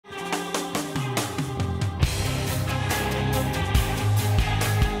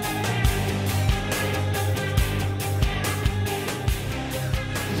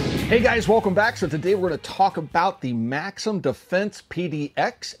Hey guys, welcome back. So today we're going to talk about the Maxim Defense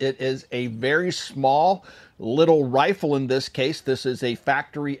PDX. It is a very small little rifle in this case. This is a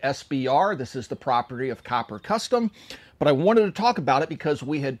factory SBR. This is the property of Copper Custom. But I wanted to talk about it because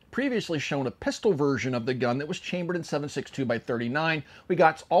we had previously shown a pistol version of the gun that was chambered in 7.62x39. We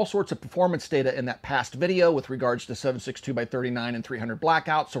got all sorts of performance data in that past video with regards to 7.62x39 and 300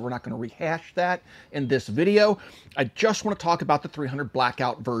 blackout, so we're not going to rehash that in this video. I just want to talk about the 300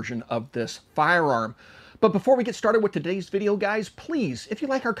 blackout version of this firearm. But before we get started with today's video, guys, please, if you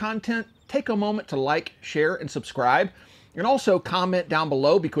like our content, take a moment to like, share, and subscribe. And also comment down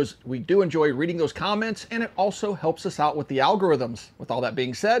below because we do enjoy reading those comments and it also helps us out with the algorithms. With all that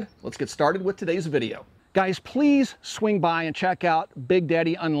being said, let's get started with today's video. Guys, please swing by and check out Big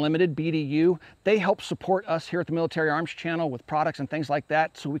Daddy Unlimited, BDU. They help support us here at the Military Arms channel with products and things like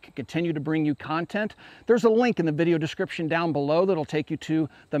that so we can continue to bring you content. There's a link in the video description down below that'll take you to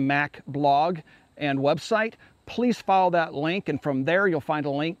the Mac blog and website. Please follow that link, and from there you'll find a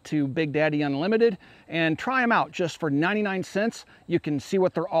link to Big Daddy Unlimited and try them out just for 99 cents. You can see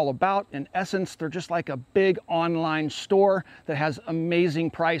what they're all about. In essence, they're just like a big online store that has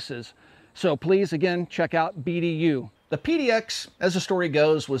amazing prices. So please, again, check out BDU. The PDX, as the story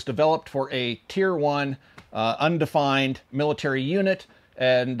goes, was developed for a Tier 1 undefined military unit.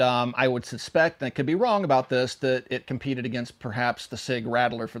 And I would suspect, and I could be wrong about this, that it competed against perhaps the SIG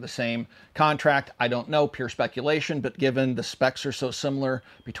Rattler for the same contract. I don't know, pure speculation, but given the specs are so similar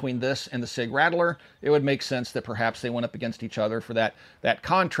between this and the SIG Rattler, it would make sense that perhaps they went up against each other for that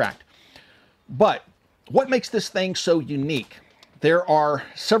contract. But what makes this thing so unique? There are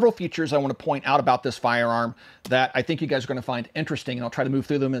several features I want to point out about this firearm that I think you guys are going to find interesting, and I'll try to move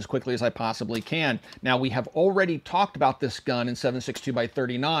through them as quickly as I possibly can. Now, we have already talked about this gun in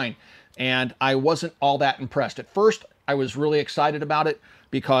 7.62x39, and I wasn't all that impressed. At first, I was really excited about it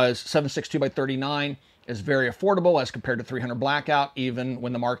because 7.62x39 is very affordable as compared to 300 blackout, even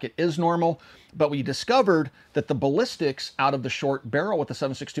when the market is normal. But we discovered that the ballistics out of the short barrel with the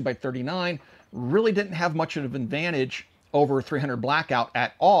 7.62x39 really didn't have much of an advantage over 300 blackout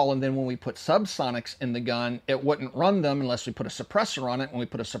at all. And then when we put subsonics in the gun, it wouldn't run them unless we put a suppressor on it. When we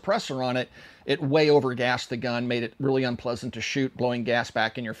put a suppressor on it, it way overgassed the gun, made it really unpleasant to shoot, blowing gas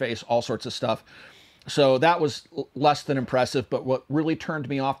back in your face, all sorts of stuff. So that was less than impressive. But what really turned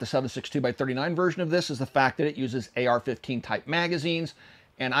me off the 7.62x39 version of this is the fact that it uses AR-15 type magazines.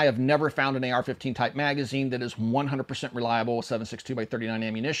 And I have never found an AR-15 type magazine that is 100% reliable with 7.62x39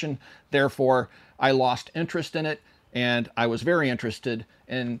 ammunition. Therefore, I lost interest in it. And I was very interested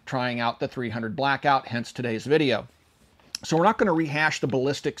in trying out the 300 blackout, hence today's video. So we're not going to rehash the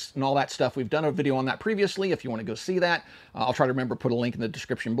ballistics and all that stuff. We've done a video on that previously. If you want to go see that, I'll try to remember to put a link in the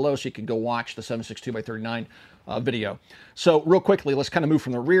description below so you can go watch the 7.62x39 video. So real quickly, let's kind of move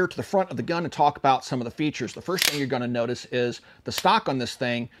from the rear to the front of the gun and talk about some of the features. The first thing you're going to notice is the stock on this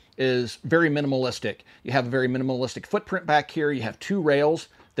thing is very minimalistic. You have a very minimalistic footprint back here. You have two rails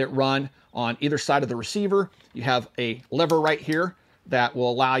that run on either side of the receiver. You have a lever right here that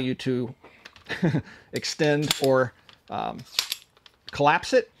will allow you to extend or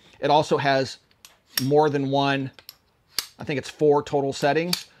collapse it. It also has more than one, I think it's 4 total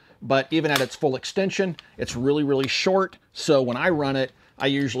settings, but even at its full extension, it's really, really short. So when I run it, I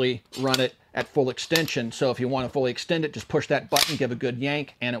usually run it at full extension. So if you want to fully extend it, just push that button, give a good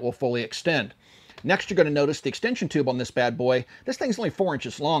yank, and it will fully extend. Next, you're going to notice the extension tube on this bad boy. This thing's only 4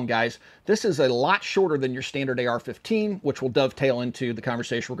 inches long, guys. This is a lot shorter than your standard AR-15, which will dovetail into the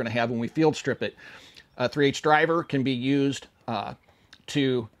conversation we're going to have when we field strip it. A 3/8 driver can be used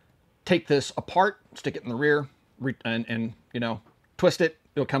to take this apart, stick it in the rear, and you know, twist it.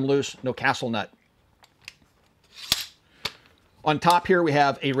 It'll come loose, no castle nut. On top here, we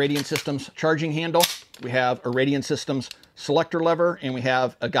have a Radiant Systems charging handle. We have a Radiant Systems selector lever, and we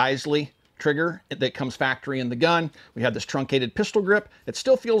have a Geisley trigger that comes factory in the gun. We have this truncated pistol grip. It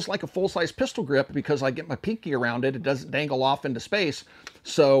still feels like a full-size pistol grip because I get my pinky around it. It doesn't dangle off into space.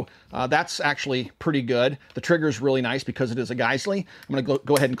 So that's actually pretty good. The trigger is really nice because it is a Geisley. I'm going to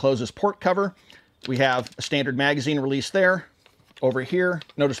go ahead and close this port cover. We have a standard magazine release there. Over here,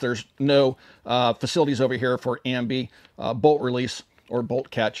 notice there's no facilities over here for ambi bolt release or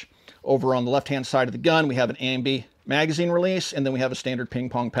bolt catch. Over on the left-hand side of the gun, we have an ambi magazine release, and then we have a standard ping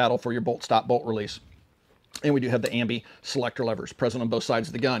pong paddle for your bolt stop bolt release. And we do have the ambi selector levers present on both sides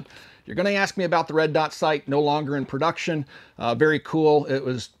of the gun. You're going to ask me about the red dot sight, no longer in production. Very cool. It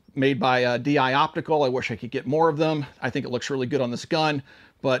was made by DI Optical. I wish I could get more of them. I think it looks really good on this gun,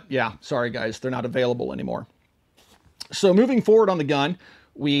 but yeah, sorry guys, they're not available anymore. So moving forward on the gun,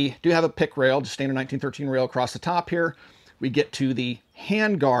 we do have a pick rail, just standard 1913 rail across the top here. we get to the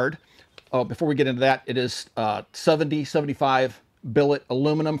handguard. Oh, before we get into that, it is 75 billet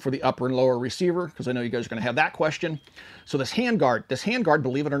aluminum for the upper and lower receiver, because I know you guys are going to have that question. So this handguard,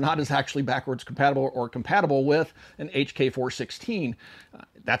 believe it or not, is actually backwards compatible or compatible with an HK416.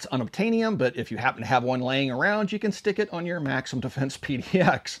 That's unobtainium, but if you happen to have one laying around, you can stick it on your Maxim Defense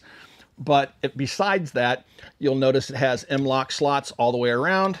PDX. But besides that, you'll notice it has M-lock slots all the way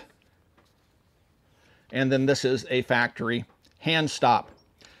around. And then this is a factory hand stop.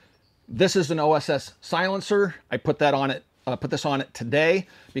 This is an OSS silencer. I put that on it. Put this on it today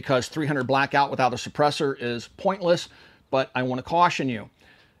because 300 blackout without a suppressor is pointless. But I want to caution you: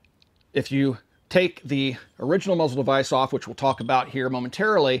 if you take the original muzzle device off, which we'll talk about here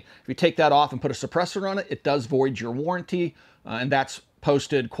momentarily, if you take that off and put a suppressor on it, it does void your warranty, and that's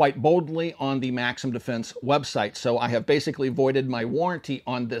posted quite boldly on the Maxim Defense website. So I have basically voided my warranty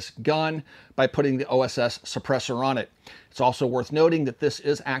on this gun by putting the OSS suppressor on it. It's also worth noting that this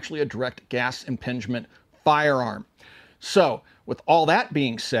is actually a direct gas impingement firearm. So with all that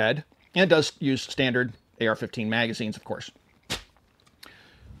being said, and it does use standard AR-15 magazines, of course.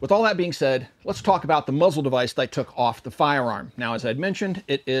 With all that being said, let's talk about the muzzle device that I took off the firearm. Now, as I'd mentioned,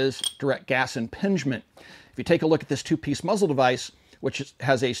 it is direct gas impingement. If you take a look at this two-piece muzzle device, which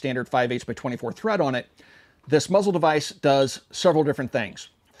has a standard 5/8 by 24 thread on it, this muzzle device does several different things.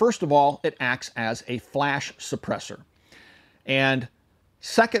 First of all, it acts as a flash suppressor. And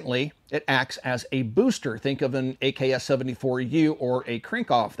secondly, it acts as a booster. Think of an AKS-74U or a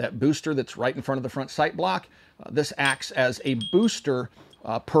crank-off, that booster that's right in front of the front sight block. This acts as a booster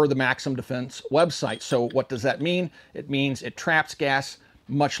per the Maxim Defense website. So what does that mean? It means it traps gas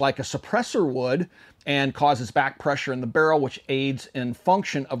much like a suppressor would and causes back pressure in the barrel, which aids in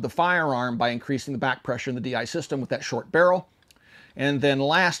function of the firearm by increasing the back pressure in the DI system with that short barrel. And then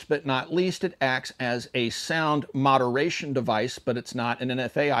last but not least, it acts as a sound moderation device, but it's not an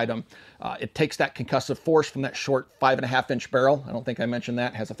NFA item. It takes that concussive force from that short 5.5-inch barrel. I don't think I mentioned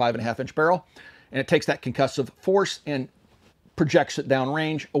that. It has a 5.5-inch barrel. And it takes that concussive force and projects it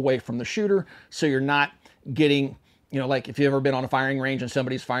downrange away from the shooter. So you're not getting, like if you've ever been on a firing range and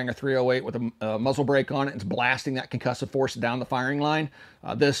somebody's firing a 308 with a muzzle brake on it, and it's blasting that concussive force down the firing line.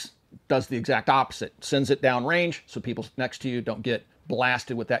 This does the exact opposite. Sends it downrange so people next to you don't get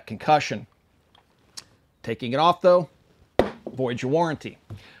blasted with that concussion. Taking it off, though, voids your warranty.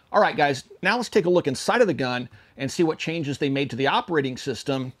 All right, guys, now let's take a look inside of the gun and see what changes they made to the operating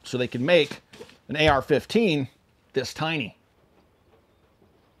system so they can make an AR-15 this tiny.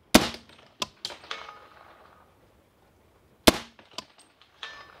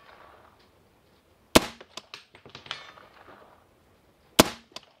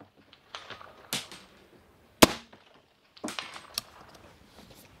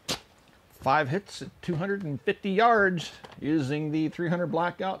 5 hits at 250 yards using the 300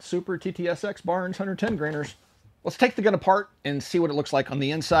 blackout Super TTSX Barnes 110 grainers. Let's take the gun apart and see what it looks like on the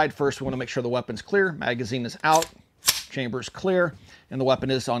inside. First, we want to make sure the weapon's clear, magazine is out, chamber's clear, and the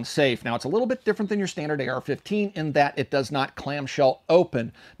weapon is on safe. Now, it's a little bit different than your standard AR-15 in that it does not clamshell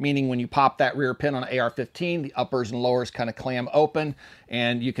open, meaning when you pop that rear pin on an AR-15, the uppers and lowers kind of clam open,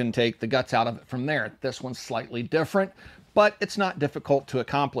 and you can take the guts out of it from there. This one's slightly different, but it's not difficult to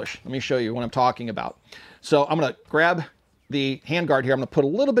accomplish. Let me show you what I'm talking about. So I'm going to grab the handguard here. I'm going to put a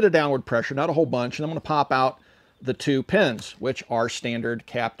little bit of downward pressure, not a whole bunch, and I'm going to pop out the 2 pins, which are standard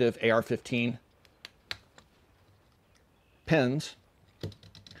captive AR-15 pins.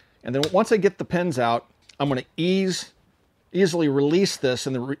 And then once I get the pins out, I'm going to easily release this,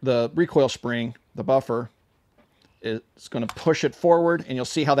 and the recoil spring, the buffer, is going to push it forward, and you'll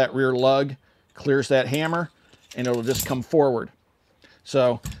see how that rear lug clears that hammer, and it'll just come forward.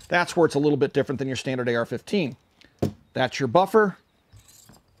 So that's where it's a little bit different than your standard AR-15. That's your buffer,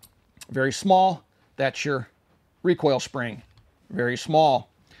 very small. That's your recoil spring, very small.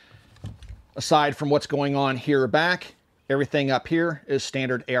 Aside from what's going on here back, everything up here is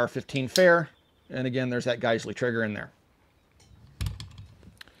standard AR-15 fare. And again, there's that Geisley trigger in there.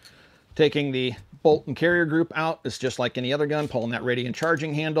 Taking the bolt and carrier group out is just like any other gun, pulling that radiant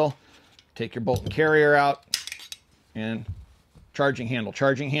charging handle. Take your bolt and carrier out, and charging handle.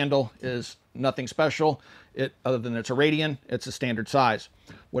 Charging handle is nothing special. Other than it's a radian, it's a standard size.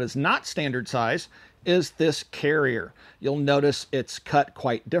 What is not standard size is this carrier. You'll notice it's cut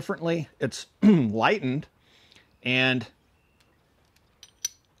quite differently. It's lightened, and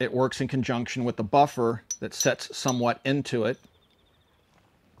it works in conjunction with the buffer that sets somewhat into it.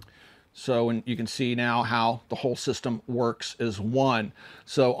 So, and you can see now how the whole system works as one.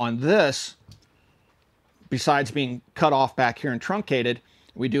 So on this, besides being cut off back here and truncated,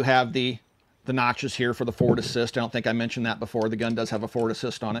 we do have the the notches here for the forward assist. I don't think I mentioned that before. The gun does have a forward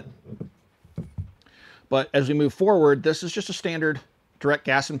assist on it. But as we move forward, this is just a standard direct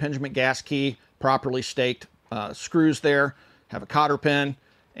gas impingement gas key, properly staked screws there, have a cotter pin,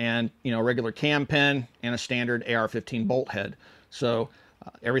 and a regular cam pin, and a standard AR-15 bolt head. So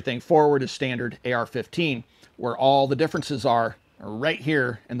everything forward is standard AR-15. Where all the differences are right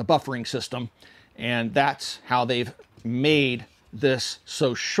here in the buffering system, and that's how they've made this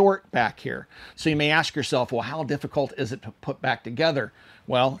so short back here. So you may ask yourself, well, how difficult is it to put back together?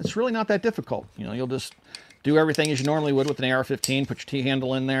 Well, it's really not that difficult. You'll just do everything as you normally would with an AR-15. Put your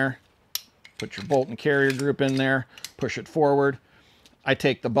T-handle in there, put your bolt and carrier group in there, push it forward. I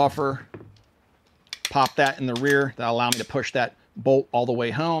take the buffer, pop that in the rear. That'll allow me to push that bolt all the way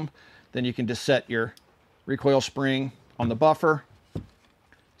home. Then you can just set your recoil spring on the buffer,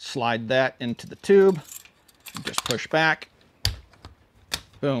 slide that into the tube, just push back,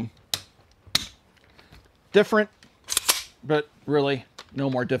 boom. Different, but really no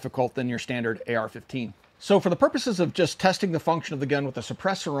more difficult than your standard AR-15. So for the purposes of just testing the function of the gun with a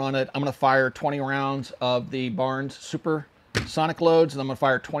suppressor on it, I'm going to fire 20 rounds of the Barnes supersonic loads, and I'm going to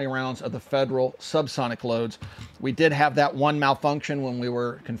fire 20 rounds of the Federal subsonic loads. We did have that one malfunction when we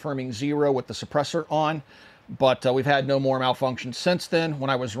were confirming 0 with the suppressor on, but we've had no more malfunctions since then. When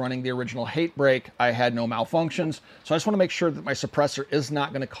I was running the original Hate Break, I had no malfunctions. So I just want to make sure that my suppressor is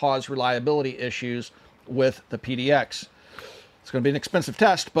not going to cause reliability issues with the PDX. It's going to be an expensive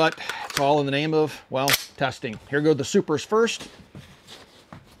test, but it's all in the name of, well, testing. Here go the supers first.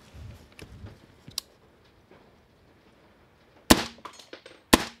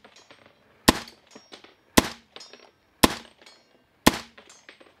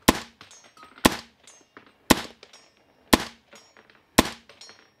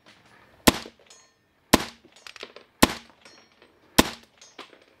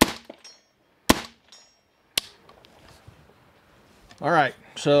 All right,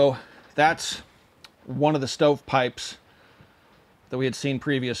 so that's one of the stovepipes that we had seen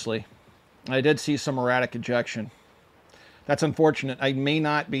previously. I did see some erratic ejection. That's unfortunate. I may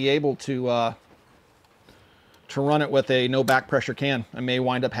not be able to run it with a no back pressure can. I may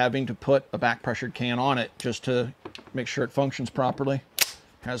wind up having to put a back pressured can on it just to make sure it functions properly.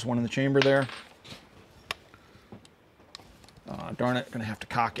 Has one in the chamber there. Darn it, gonna have to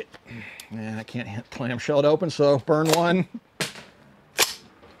cock it. And I can't clamshell it open, so burn one.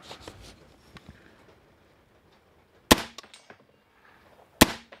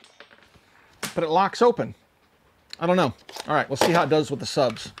 But it locks open. I don't know. All right, we'll see how it does with the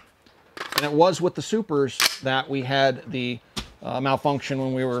subs. And it was with the supers that we had the malfunction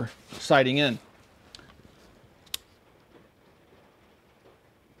when we were sighting in.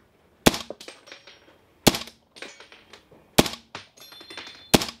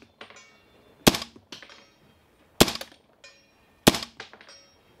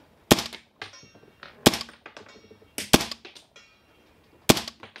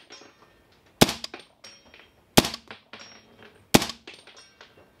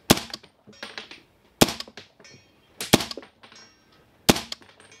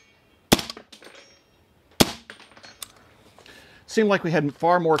 Seemed like we had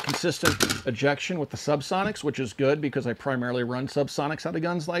far more consistent ejection with the subsonics, which is good because I primarily run subsonics out of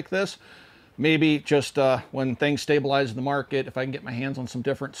guns like this. Maybe just when things stabilize in the market, if I can get my hands on some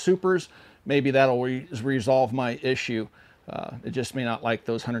different supers, maybe that'll resolve my issue. It just may not like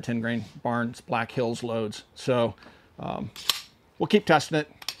those 110 grain Barnes Black Hills loads. So we'll keep testing it.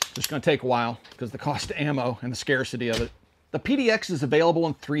 It's going to take a while because the cost of ammo and the scarcity of it. The PDX is available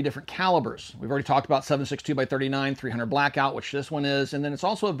in 3 different calibers. We've already talked about 7.62 x 39, 300 blackout, which this one is, and then it's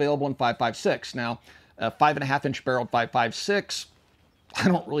also available in 5.56. Now, a 5.5-inch barreled 5.56, I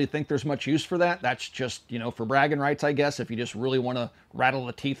don't really think there's much use for that. That's just, for bragging rights, I guess, if you just really want to rattle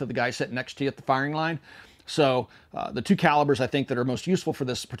the teeth of the guy sitting next to you at the firing line. So the 2 calibers I think that are most useful for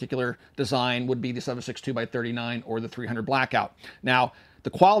this particular design would be the 7.62 x 39 or the 300 blackout. Now, the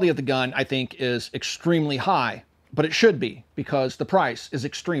quality of the gun, I think, is extremely high. But it should be because the price is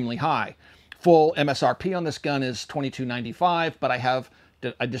extremely high. Full MSRP on this gun is $22.95, but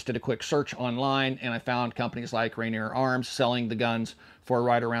I just did a quick search online and I found companies like Rainier Arms selling the guns for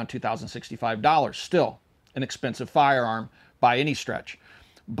right around $2,065. Still an expensive firearm by any stretch.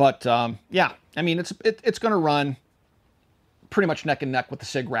 But yeah, I mean, it's going to run pretty much neck and neck with the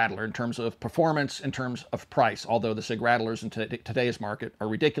SIG Rattler in terms of performance, in terms of price, although the SIG Rattlers in today's market are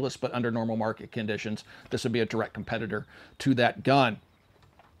ridiculous, but under normal market conditions, this would be a direct competitor to that gun.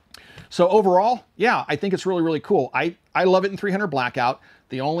 So overall, yeah, I think it's really, really cool. I love it in 300 blackout.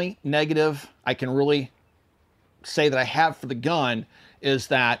 The only negative I can really say that I have for the gun is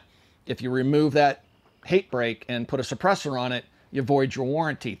that If you remove that hate brake and put a suppressor on it, you void your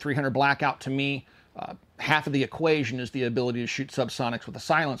warranty. 300 blackout to me, half of the equation is the ability to shoot subsonics with a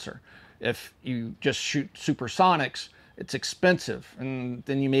silencer. If you just shoot supersonics, it's expensive, and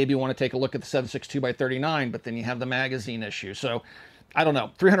then you maybe want to take a look at the 7.62x39, but then you have the magazine issue. So I don't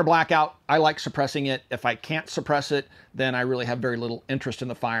know. 300 blackout, I like suppressing it. If I can't suppress it, then I really have very little interest in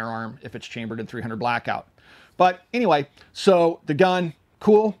the firearm if it's chambered in 300 blackout. But anyway, so the gun,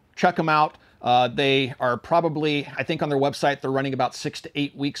 cool. Check them out. They are probably, I think on their website, they're running about 6 to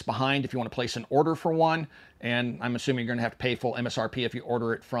 8 weeks behind if you want to place an order for one. And I'm assuming you're going to have to pay full MSRP if you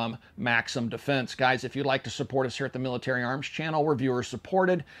order it from Maxim Defense. Guys, if you'd like to support us here at the Military Arms Channel, we're viewer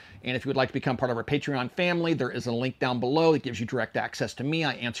supported. And if you would like to become part of our Patreon family, there is a link down below that gives you direct access to me.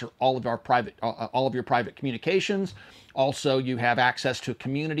 I answer all of your private communications. Also, you have access to a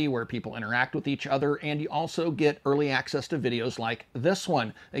community where people interact with each other, and you also get early access to videos like this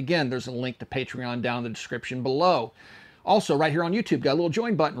one. Again, there's a link to Patreon down in the description below. Also, right here on YouTube, got a little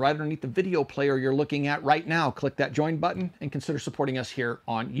join button right underneath the video player you're looking at right now. Click that join button and consider supporting us here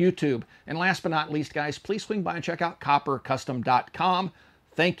on YouTube. And last but not least, guys, please swing by and check out coppercustom.com.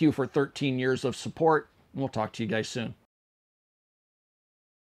 Thank you for 13 years of support, and we'll talk to you guys soon.